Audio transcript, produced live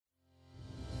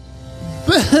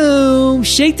Boom!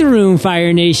 Shake the room,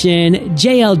 Fire Nation.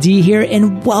 JLD here,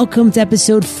 and welcome to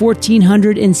episode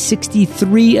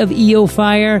 1463 of EO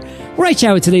Fire, where I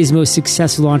chat with today's most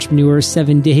successful entrepreneurs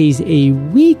 7 days a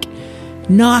week.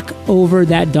 Knock over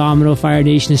that domino, Fire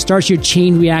Nation, and start your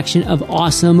chain reaction of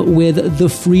awesome with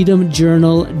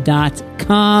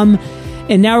thefreedomjournal.com.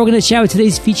 And now we're going to chat with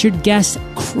today's featured guest,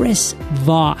 Chris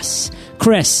Voss.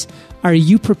 Chris, are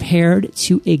you prepared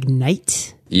to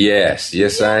ignite? Yes,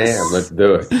 I am. Let's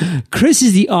do it. Chris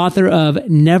is the author of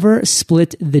Never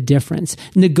Split the Difference,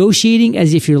 Negotiating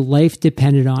as if your life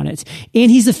depended on it.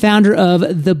 And he's the founder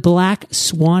of the Black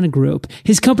Swan Group.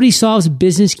 His company solves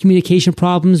business communication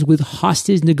problems with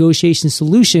hostage negotiation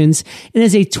solutions. And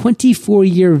as a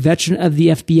 24-year veteran of the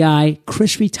FBI,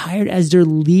 Chris retired as their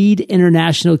lead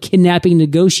international kidnapping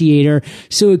negotiator.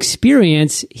 So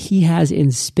experience he has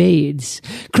in spades.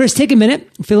 Chris, take a minute,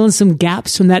 fill in some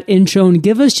gaps from that intro, and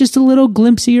give us just a little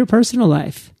glimpse of your personal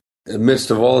life. Amidst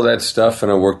of all of that stuff,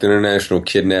 and I worked international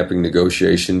kidnapping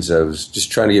negotiations, I was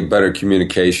just trying to get better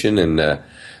communication, and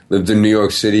lived in New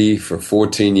York City for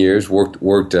 14 years,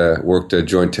 worked a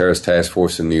Joint Terrorist Task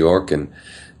Force in New York, and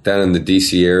down in the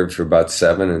D.C. area for about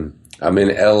 7, and I'm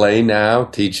in L.A. now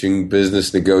teaching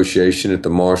business negotiation at the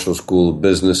Marshall School of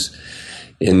Business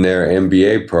in their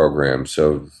MBA program.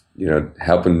 So,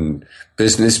 helping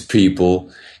business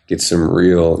people get a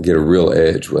real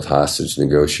edge with hostage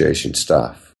negotiation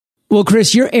stuff. Well,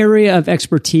 Chris, your area of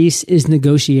expertise is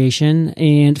negotiation,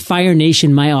 and Fire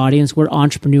Nation, my audience, we're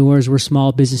entrepreneurs, we're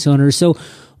small business owners. So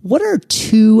what are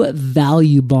 2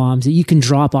 value bombs that you can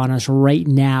drop on us right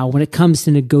now when it comes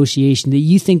to negotiation that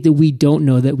you think that we don't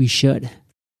know that we should?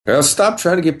 Well, stop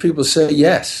trying to get people to say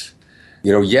yes.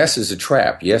 Yes is a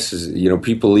trap. Yes is,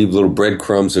 people leave little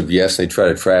breadcrumbs of yes. They try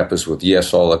to trap us with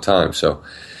yes all the time. So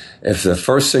if the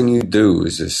first thing you do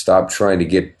is to stop trying to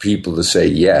get people to say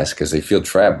yes because they feel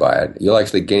trapped by it, you'll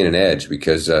actually gain an edge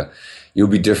because you'll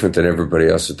be different than everybody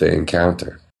else that they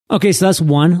encounter. Okay, so that's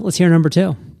 1. Let's hear number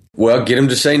 2. Well, get them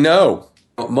to say no.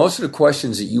 Most of the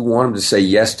questions that you want them to say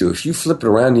yes to, if you flip it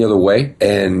around the other way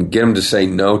and get them to say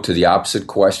no to the opposite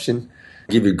question,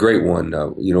 I'll give you a great one.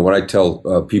 What I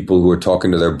tell people who are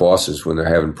talking to their bosses when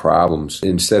they're having problems,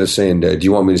 instead of saying, do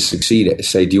you want me to succeed,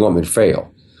 say, do you want me to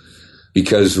fail?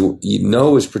 Because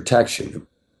no is protection.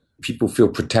 People feel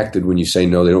protected when you say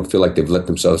no. They don't feel like they've let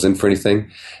themselves in for anything.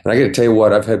 And I got to tell you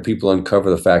what, I've had people uncover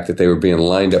the fact that they were being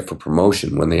lined up for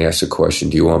promotion when they asked the question,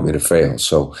 do you want me to fail?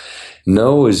 So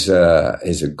no is a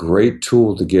great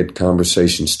tool to get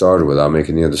conversation started without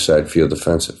making the other side feel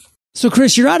defensive. So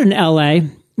Chris, you're out in LA.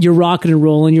 You're rocking and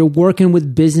rolling. You're working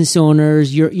with business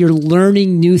owners. You're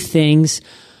learning new things.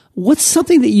 What's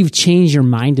something that you've changed your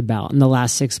mind about in the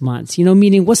last 6 months?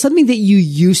 Meaning what's something that you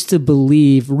used to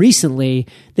believe recently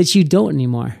that you don't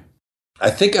anymore?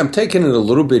 I think I'm taking it a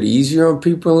little bit easier on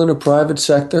people in the private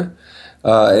sector.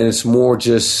 And it's more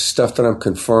just stuff that I'm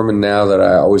confirming now that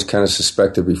I always kind of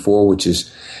suspected before, which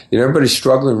is, everybody's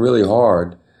struggling really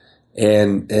hard.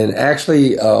 And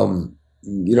actually, so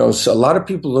a lot of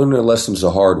people learn their lessons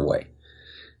the hard way.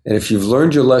 And if you've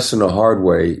learned your lesson the hard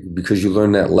way because you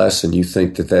learned that lesson, you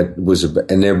think that was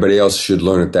and everybody else should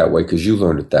learn it that way because you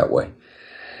learned it that way.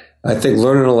 I think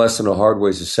learning a lesson the hard way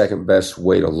is the second best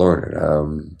way to learn it.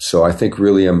 So I think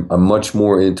really I'm much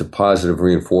more into positive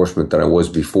reinforcement than I was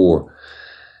before.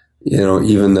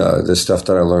 Even the stuff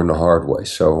that I learned the hard way.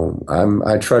 So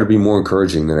I try to be more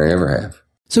encouraging than I ever have.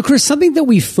 So Chris, something that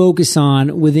we focus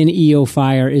on within EO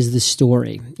Fire is the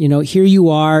story. Here you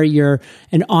are, you're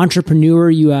an entrepreneur,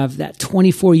 you have that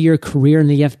 24-year career in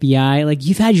the FBI. Like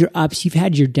you've had your ups, you've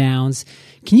had your downs.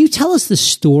 Can you tell us the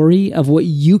story of what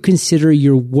you consider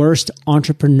your worst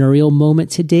entrepreneurial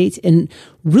moment to date and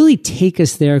really take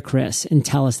us there, Chris, and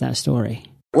tell us that story?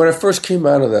 When I first came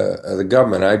out of the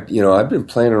government, I've been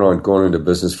planning on going into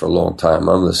business for a long time.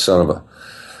 I'm the son of a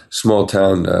small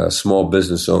town, small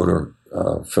business owner.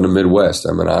 From the Midwest.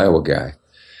 I'm an Iowa guy.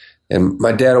 And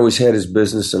my dad always had his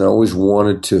business, and I always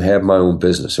wanted to have my own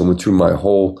business. I went through my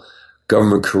whole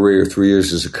government career, 3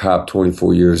 years as a cop,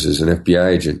 24 years as an FBI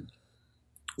agent,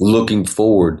 looking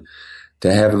forward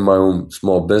to having my own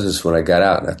small business when I got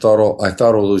out. And I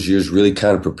thought all those years really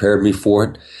kind of prepared me for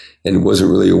it, and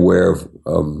wasn't really aware of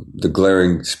the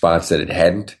glaring spots that it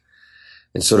hadn't.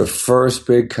 And so the first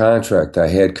big contract I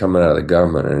had coming out of the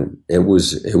government, and it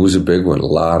was a big one, a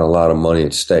lot of money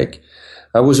at stake.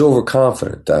 I was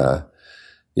overconfident.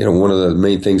 One of the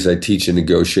main things I teach in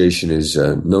negotiation is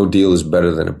no deal is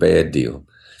better than a bad deal.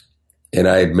 And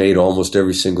I had made almost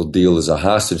every single deal as a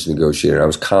hostage negotiator. I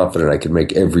was confident I could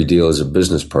make every deal as a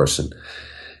business person.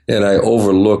 And I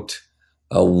overlooked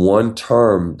a one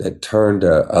term that turned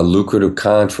a lucrative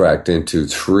contract into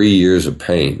 3 years of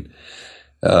pain.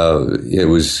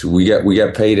 We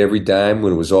got paid every dime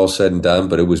when it was all said and done,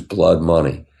 but it was blood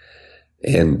money.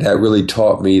 And that really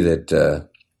taught me that,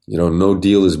 no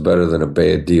deal is better than a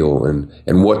bad deal,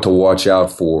 and what to watch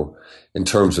out for in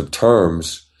terms of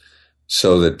terms,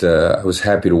 so that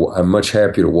I'm much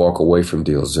happier to walk away from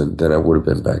deals than I would have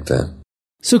been back then.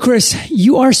 So Chris,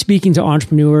 you are speaking to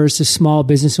entrepreneurs, to small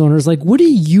business owners. Like, what do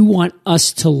you want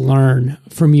us to learn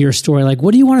from your story? Like,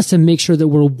 what do you want us to make sure that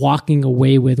we're walking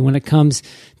away with when it comes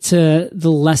to the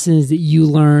lessons that you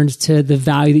learned, to the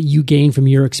value that you gained from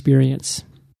your experience?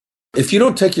 If you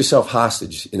don't take yourself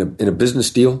hostage in a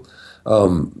business deal,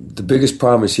 the biggest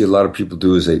problem I see a lot of people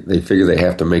do is they figure they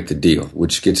have to make the deal,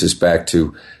 which gets us back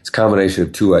to it's a combination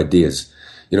of two ideas.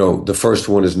 The first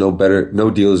one is no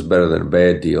deal is better than a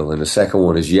bad deal. And the second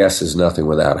one is yes is nothing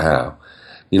without how.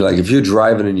 Like if you're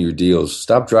driving in your deals,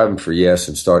 stop driving for yes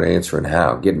and start answering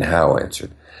how, getting how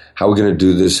answered. How are we going to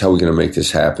do this? How are we going to make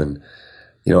this happen?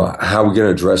 How are we going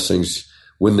to address things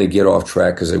when they get off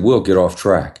track? Because they will get off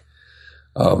track.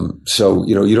 So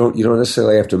you don't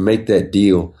necessarily have to make that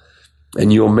deal,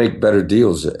 and you'll make better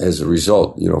deals as a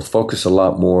result. Focus a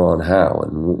lot more on how.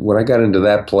 And when I got into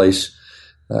that place,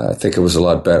 I think it was a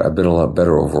lot better. I've been a lot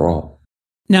better overall.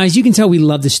 Now, as you can tell, we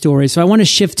love the story. So I want to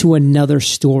shift to another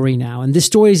story now. And this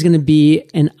story is going to be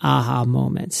an aha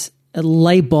moment, a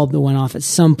light bulb that went off at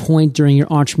some point during your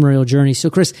entrepreneurial journey. So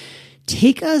Chris,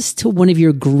 take us to one of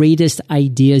your greatest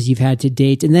ideas you've had to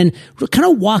date, and then kind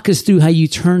of walk us through how you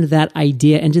turned that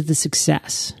idea into the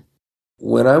success.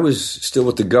 When I was still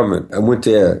with the government, I went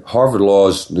to Harvard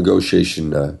Law's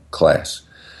negotiation class.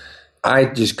 I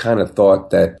just kind of thought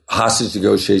that hostage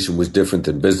negotiation was different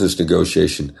than business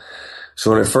negotiation. So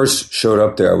when I first showed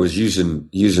up there, I was using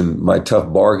my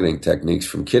tough bargaining techniques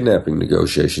from kidnapping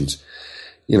negotiations,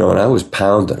 and I was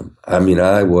pounding them.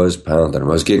 I was pounding them.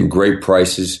 I was getting great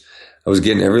prices. I was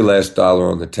getting every last dollar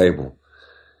on the table.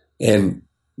 And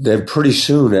then pretty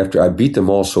soon after I beat them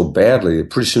all so badly,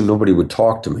 pretty soon nobody would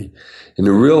talk to me. And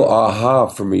the real aha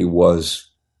for me was,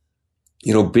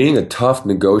 being a tough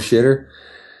negotiator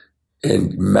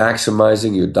and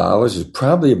maximizing your dollars is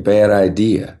probably a bad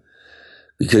idea,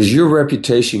 because your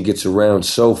reputation gets around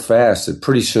so fast that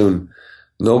pretty soon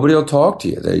nobody will talk to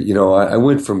you. I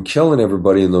went from killing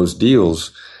everybody in those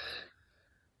deals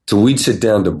to we'd sit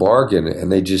down to bargain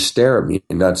and they just stare at me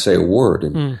and not say a word.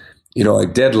 And, I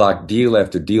deadlocked deal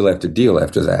after deal after deal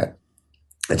after that.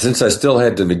 And since I still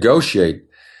had to negotiate,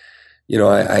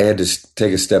 I had to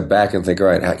take a step back and think, all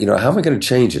right, how am I going to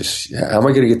change this? How am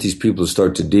I going to get these people to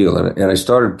start to deal? And I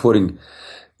started putting,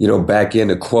 back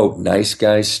into quote, nice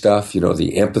guy stuff,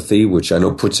 the empathy, which I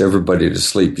know puts everybody to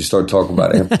sleep. You start talking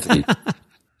about empathy,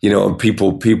 and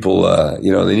people,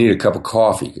 they need a cup of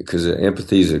coffee because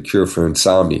empathy is a cure for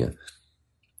insomnia.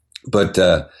 But,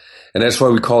 and that's why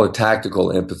we call it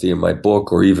tactical empathy in my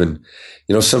book, or even,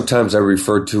 sometimes I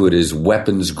refer to it as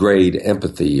weapons grade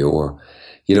empathy, or,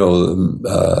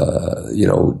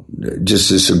 just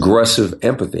this aggressive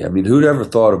empathy. Who'd ever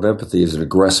thought of empathy as an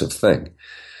aggressive thing?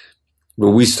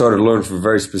 But we started learning from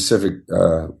very specific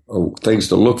things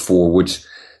to look for, which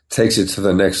takes it to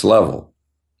the next level.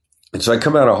 And so I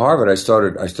come out of Harvard, I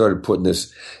started putting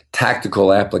this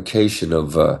tactical application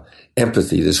of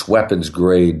empathy, this weapons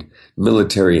grade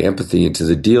military empathy into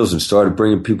the deals, and started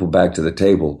bringing people back to the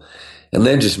table, and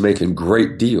then just making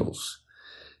great deals.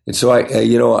 And so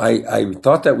I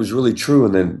thought that was really true.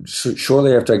 And then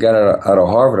shortly after I got out of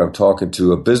Harvard, I'm talking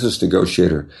to a business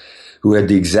negotiator who had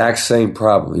the exact same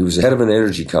problem. He was the head of an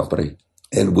energy company,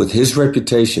 and with his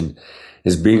reputation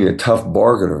as being a tough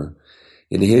bargainer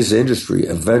in his industry,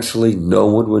 eventually no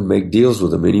one would make deals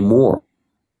with him anymore.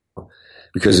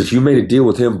 Because if you made a deal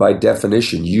with him, by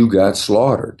definition, you got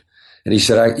slaughtered. And he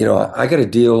said, I got a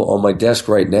deal on my desk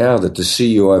right now that the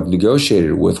CEO I've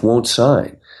negotiated with won't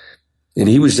sign. And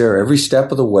he was there every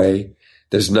step of the way.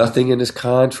 There's nothing in his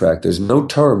contract. There's no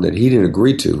term that he didn't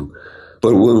agree to.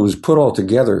 But when it was put all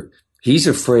together, he's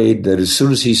afraid that as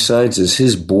soon as he signs this,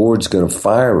 his board's going to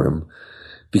fire him.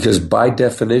 Because by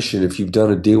definition, if you've done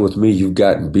a deal with me, you've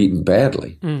gotten beaten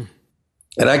badly. And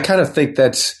I kind of think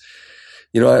that's,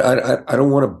 I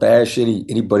don't want to bash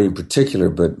anybody in particular,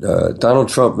 but Donald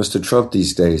Trump, Mr. Trump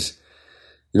these days,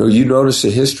 you notice the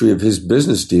history of his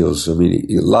business deals. A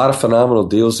lot of phenomenal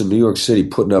deals in New York City,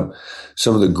 putting up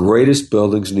some of the greatest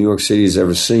buildings New York City has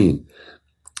ever seen.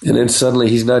 And then suddenly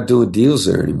he's not doing deals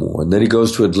there anymore. And then he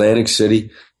goes to Atlantic City,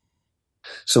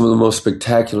 some of the most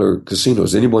spectacular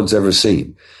casinos anyone's ever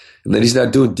seen. And then he's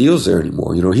not doing deals there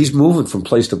anymore. He's moving from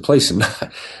place to place, and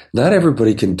not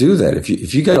everybody can do that.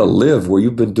 If you got to live where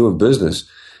you've been doing business,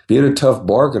 being a tough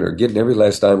bargainer, getting every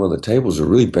last dime on the table is a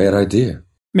really bad idea.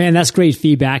 Man, that's great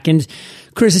feedback. And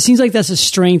Chris, it seems like that's a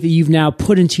strength that you've now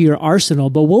put into your arsenal,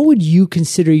 but what would you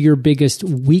consider your biggest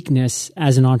weakness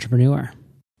as an entrepreneur?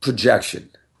 Projection.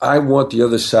 I want the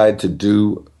other side to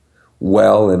do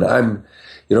well, and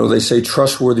they say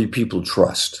trustworthy people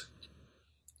trust.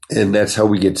 And that's how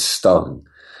we get stung.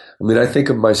 I mean, I think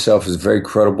of myself as very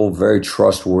credible, very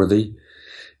trustworthy.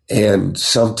 And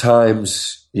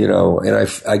sometimes,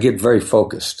 I get very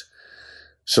focused.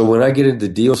 So when I get into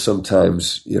deals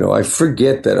sometimes, I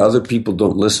forget that other people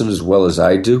don't listen as well as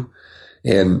I do.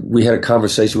 And we had a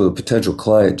conversation with a potential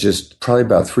client just probably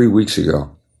about 3 weeks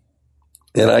ago.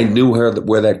 And I knew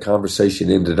where that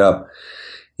conversation ended up.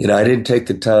 And I didn't take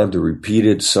the time to repeat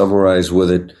it, summarize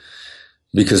with it,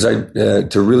 because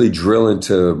to really drill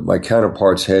into my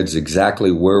counterparts' heads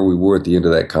exactly where we were at the end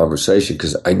of that conversation,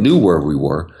 because I knew where we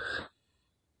were.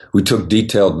 We took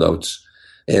detailed notes,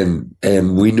 and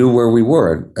we knew where we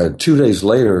were. And 2 days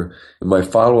later, in my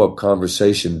follow-up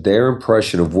conversation, their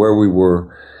impression of where we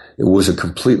were, it was a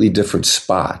completely different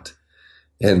spot.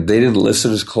 And they didn't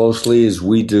listen as closely as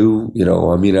we do.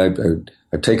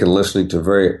 I've taken listening to a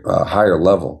very higher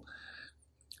level.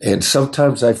 And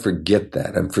sometimes I forget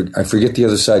that. I forget the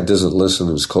other side doesn't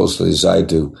listen as closely as I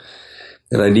do.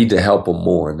 And I need to help them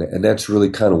more. And that's really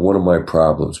kind of one of my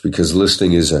problems, because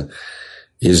listening is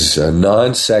a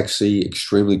non-sexy,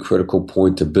 extremely critical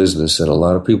point to business, and a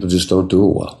lot of people just don't do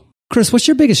it well. Chris, what's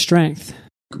your biggest strength?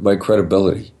 My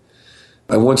credibility.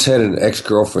 I once had an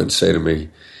ex-girlfriend say to me,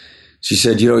 she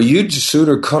said, you'd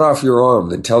sooner cut off your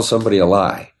arm than tell somebody a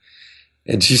lie.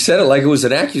 And she said it like it was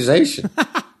an accusation.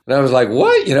 And I was like,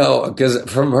 what? Because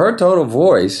from her tone of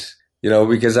voice,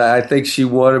 because I think she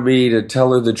wanted me to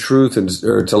tell her the truth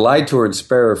or to lie to her and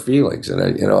spare her feelings. And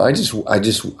I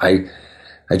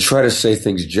try to say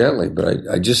things gently, but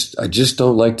I just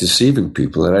don't like deceiving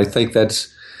people. And I think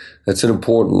that's an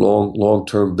important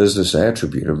long-term business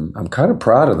attribute. I'm kind of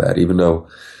proud of that, even though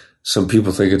some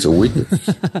people think it's a weakness.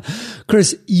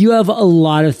 Chris, you have a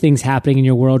lot of things happening in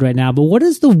your world right now, but what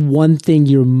is the one thing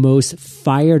you're most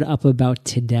fired up about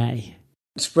today?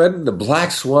 Spreading the Black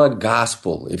Swan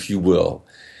gospel, if you will.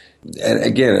 And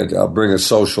again, I'll bring a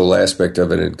social aspect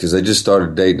of it in, because I just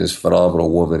started dating this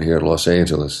phenomenal woman here in Los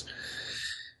Angeles.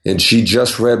 And she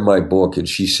just read my book, and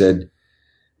she said,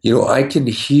 I can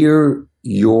hear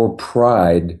your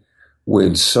pride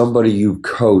when somebody you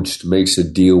coached makes a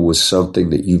deal with something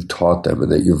that you've taught them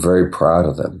and that you're very proud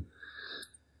of them.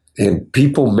 And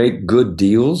people make good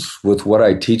deals with what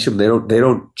I teach them. They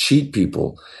don't cheat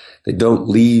people. They don't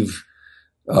leave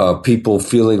people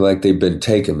feeling like they've been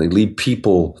taken. They leave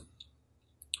people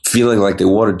feeling like they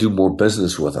want to do more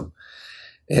business with them.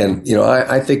 And,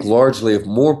 I think largely if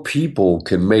more people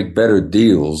can make better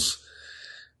deals,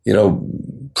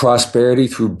 prosperity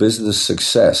through business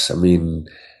success. I mean,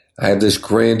 I have this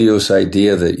grandiose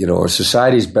idea that, our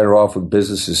society is better off when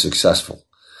business is successful.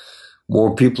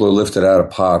 More people are lifted out of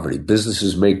poverty.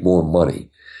 Businesses make more money.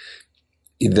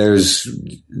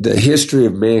 The history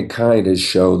of mankind has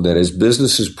shown that as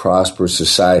businesses prosper,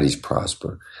 societies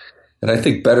prosper. And I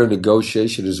think better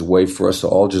negotiation is a way for us to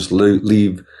all just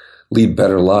lead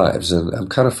better lives. And I'm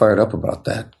kind of fired up about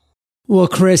that. Well,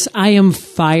 Chris, I am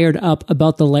fired up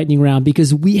about the lightning round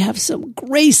because we have some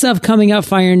great stuff coming up,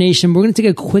 Fire Nation. We're going to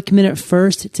take a quick minute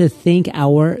first to thank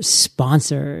our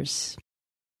sponsors.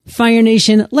 Fire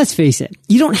Nation, let's face it,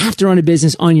 you don't have to run a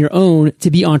business on your own to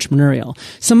be entrepreneurial.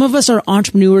 Some of us are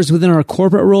entrepreneurs within our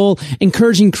corporate role,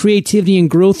 encouraging creativity and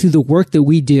growth through the work that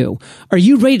we do. Are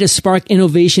you ready to spark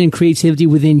innovation and creativity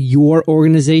within your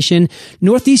organization?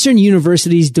 Northeastern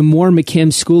University's DeMoore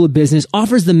McKim School of Business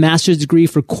offers the master's degree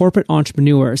for corporate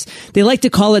entrepreneurs. They like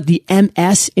to call it the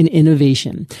MS in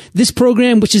Innovation. This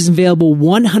program, which is available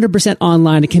 100%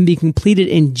 online and can be completed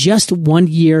in just 1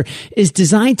 year, is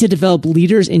designed to develop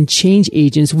leaders and change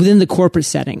agents within the corporate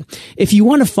setting. If you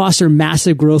want to foster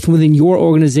massive growth within your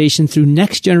organization through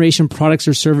next generation products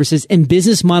or services and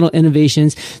business model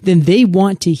innovations, then they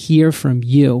want to hear from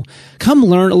you. Come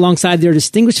learn alongside their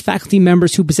distinguished faculty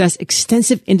members who possess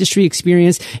extensive industry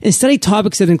experience and study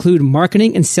topics that include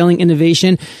marketing and selling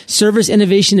innovation, service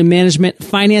innovation and management,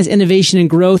 finance innovation and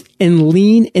growth, and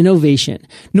lean innovation.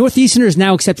 Northeastern is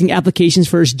now accepting applications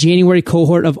for its January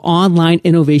cohort of online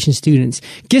innovation students.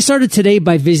 Get started today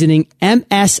by visiting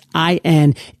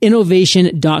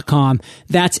msininnovation.com.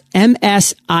 That's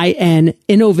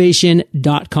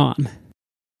msininnovation.com.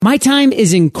 My time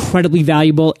is incredibly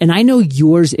valuable, and I know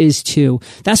yours is too.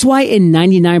 That's why in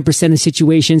 99% of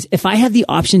situations, if I have the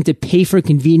option to pay for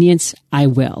convenience, I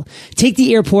will. Take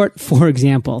the airport, for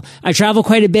example. I travel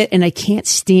quite a bit, and I can't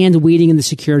stand waiting in the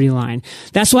security line.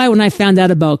 That's why when I found out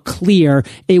about Clear,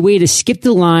 a way to skip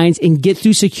the lines and get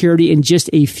through security in just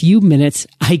a few minutes,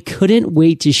 I couldn't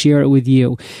wait to share it with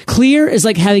you. Clear is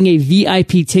like having a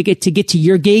VIP ticket to get to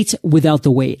your gate without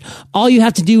the wait. All you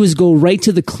have to do is go right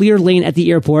to the Clear lane at the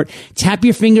airport, tap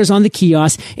your fingers on the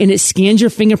kiosk, and it scans your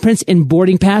fingerprints and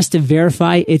boarding pass to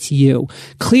verify it's you.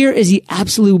 Clear is the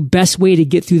absolute best way to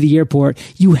get through the airport.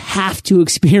 You have to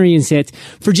experience it.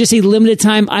 For just a limited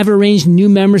time, I've arranged new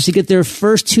members to get their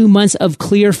first 2 months of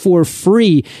Clear for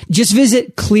free. Just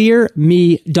visit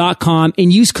clearme.com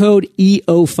and use code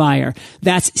EOFIRE.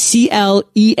 That's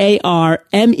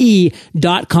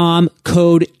CLEARME.com,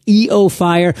 code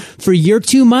EOFIRE for your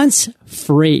 2 months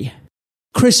free.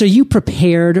 Chris, are you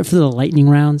prepared for the lightning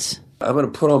rounds? I'm going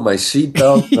to put on my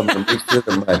seatbelt. I'm going to make sure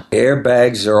that my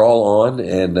airbags are all on,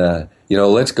 and,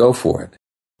 let's go for it.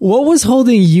 What was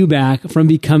holding you back from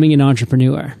becoming an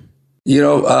entrepreneur?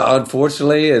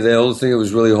 Unfortunately, the only thing that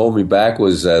was really holding me back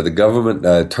was the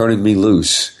government turning me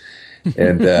loose.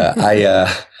 And I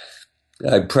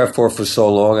prepped for it for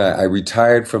so long. I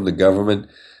retired from the government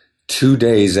 2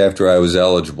 days after I was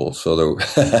eligible. So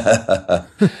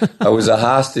I was a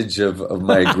hostage of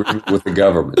my agreement with the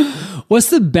government.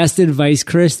 What's the best advice,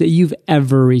 Chris, that you've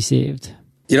ever received?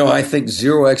 I think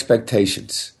zero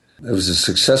expectations. I was a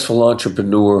successful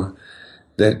entrepreneur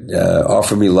that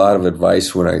offered me a lot of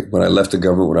advice when I left the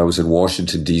government, when I was in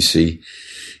Washington, D.C.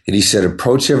 And he said,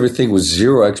 approach everything with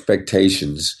zero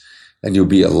expectations and you'll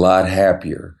be a lot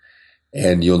happier.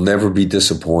 And you'll never be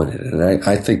disappointed. And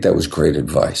I think that was great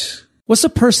advice. What's a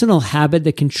personal habit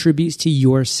that contributes to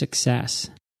your success?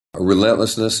 A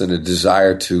relentlessness and a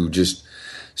desire to just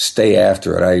stay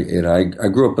after it. I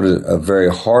grew up in a very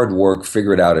hard work,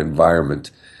 figure it out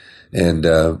environment. And,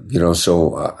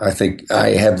 so I think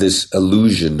I have this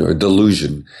illusion or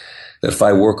delusion that if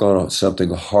I work on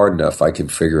something hard enough, I can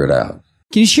figure it out.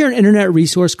 Can you share an internet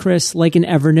resource, Chris, like an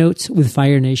Evernote with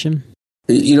Fire Nation?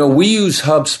 We use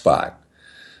HubSpot.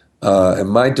 And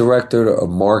my director of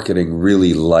marketing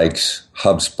really likes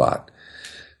HubSpot,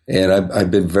 and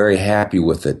I've been very happy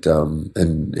with it.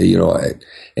 And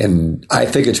I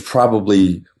think it's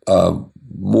probably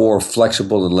more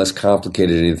flexible and less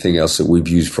complicated than anything else that we've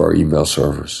used for our email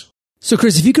servers. So,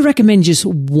 Chris, if you could recommend just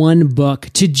one book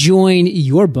to join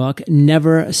your book,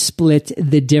 Never Split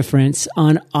the Difference,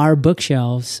 on our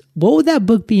bookshelves, what would that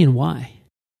book be and why?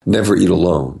 Never Eat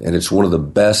Alone, and it's one of the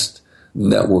best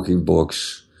networking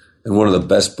books. And one of the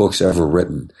best books ever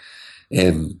written.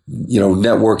 And,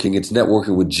 networking, it's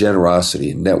networking with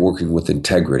generosity and networking with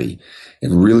integrity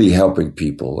and really helping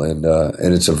people. And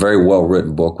it's a very well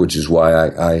written book, which is why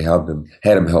I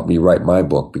had him help me write my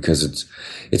book, because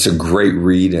it's a great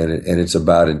read and it's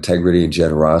about integrity and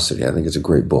generosity. I think it's a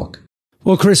great book.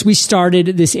 Well, Chris, we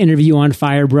started this interview on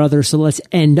fire, brother, so let's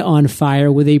end on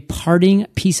fire with a parting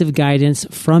piece of guidance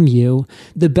from you,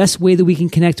 the best way that we can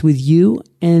connect with you,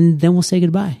 and then we'll say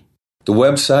goodbye. The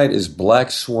website is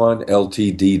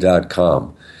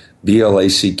blackswanltd.com,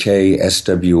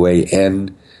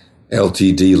 BLACKSWAN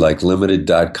LTD, like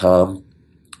limited.com.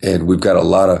 And we've got a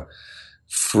lot of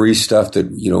free stuff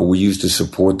that, we use to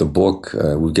support the book.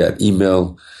 We've got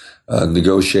email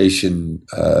negotiation.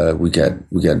 We got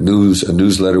a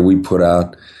newsletter we put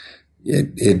out.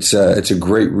 It's a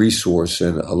great resource,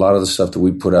 and a lot of the stuff that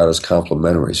we put out is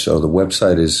complimentary. So the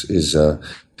website is a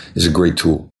great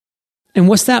tool. And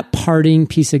what's that parting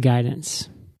piece of guidance?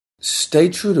 Stay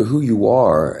true to who you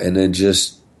are, and then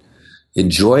just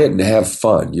enjoy it and have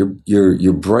fun.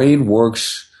 Your brain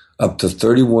works up to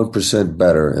 31%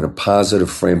 better in a positive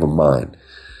frame of mind.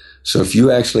 So if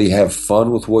you actually have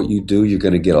fun with what you do, you're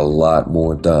going to get a lot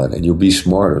more done, and you'll be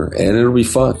smarter, and it'll be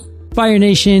fun. Fire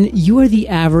Nation, you are the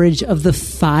average of the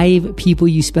 5 people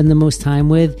you spend the most time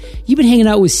with. You've been hanging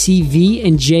out with CV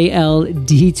and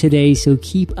JLD today, so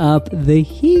keep up the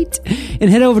heat. And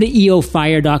head over to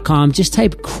eofire.com. Just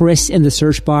type Chris in the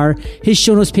search bar. His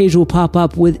show notes page will pop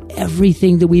up with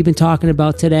everything that we've been talking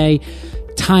about today.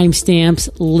 Timestamps,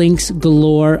 links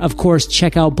galore. Of course,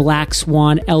 check out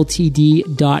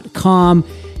blackswanltd.com.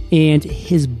 And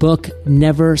his book,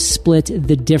 Never Split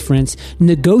the Difference,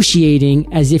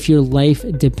 negotiating as if your life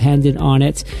depended on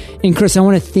it. And Chris, I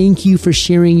want to thank you for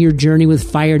sharing your journey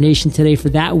with Fire Nation today. For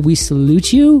that, we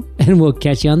salute you, and we'll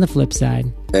catch you on the flip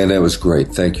side. And that was great.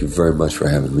 Thank you very much for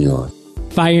having me on.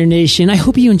 Fire Nation, I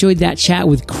hope you enjoyed that chat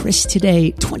with Chris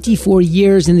today. 24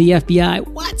 years in the FBI.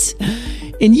 What?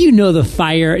 And you know the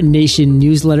Fire Nation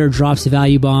newsletter drops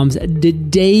value bombs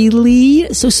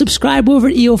daily. So subscribe over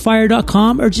at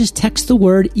eofire.com or just text the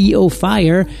word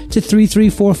EOFIRE to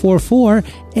 33444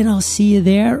 and I'll see you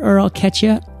there or I'll catch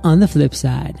you on the flip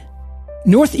side.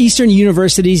 Northeastern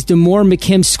University's DeMoore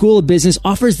McKim School of Business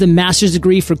offers the master's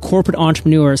degree for corporate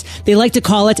entrepreneurs. They like to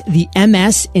call it the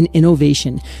MS in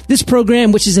Innovation. This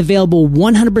program, which is available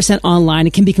 100% online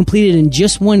and can be completed in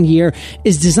just 1 year,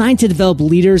 is designed to develop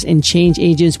leaders and change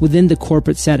agents within the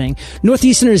corporate setting.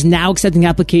 Northeastern is now accepting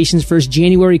applications for its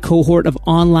January cohort of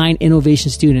online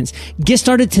innovation students. Get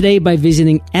started today by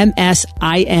visiting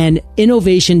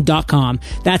msininnovation.com.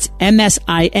 That's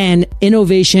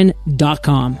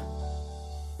msininnovation.com.